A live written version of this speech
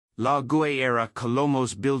La Guiara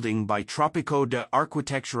Colomos building by Trópico de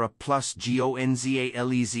Arquitectura plus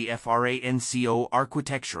Gonzalezfranco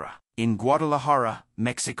Arquitectura, in Guadalajara,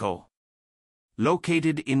 Mexico.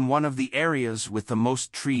 Located in one of the areas with the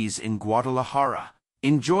most trees in Guadalajara,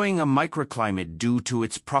 enjoying a microclimate due to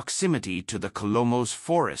its proximity to the Colomos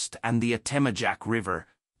forest and the Atemajac River,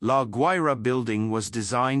 La Guaira building was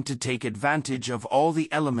designed to take advantage of all the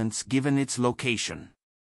elements given its location.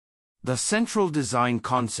 The central design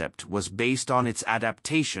concept was based on its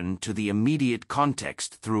adaptation to the immediate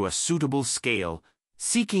context through a suitable scale,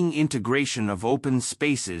 seeking integration of open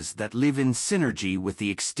spaces that live in synergy with the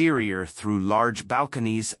exterior through large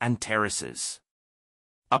balconies and terraces.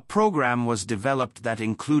 A program was developed that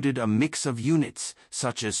included a mix of units,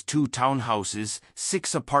 such as 2 townhouses,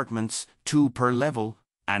 6 apartments, 2 per level,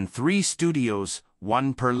 and 3 studios,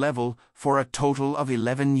 1 per level, for a total of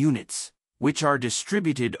 11 units, which are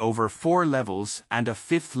distributed over 4 levels and a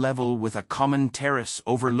 5th level with a common terrace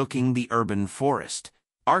overlooking the urban forest,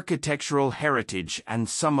 architectural heritage and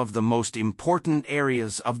some of the most important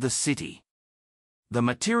areas of the city. The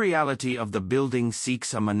materiality of the building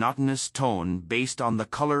seeks a monotonous tone based on the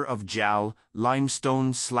color of jal,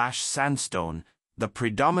 limestone/sandstone, the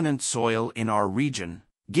predominant soil in our region,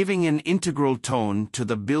 giving an integral tone to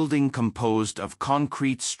the building composed of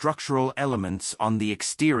concrete structural elements on the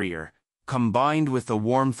exterior, combined with the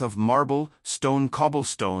warmth of marble, stone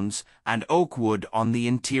cobblestones, and oak wood on the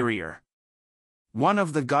interior. One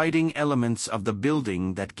of the guiding elements of the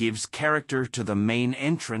building that gives character to the main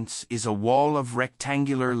entrance is a wall of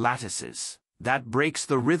rectangular lattices that breaks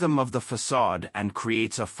the rhythm of the facade and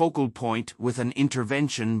creates a focal point with an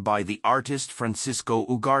intervention by the artist Francisco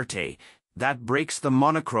Ugarte that breaks the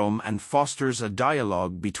monochrome and fosters a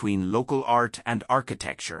dialogue between local art and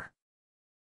architecture.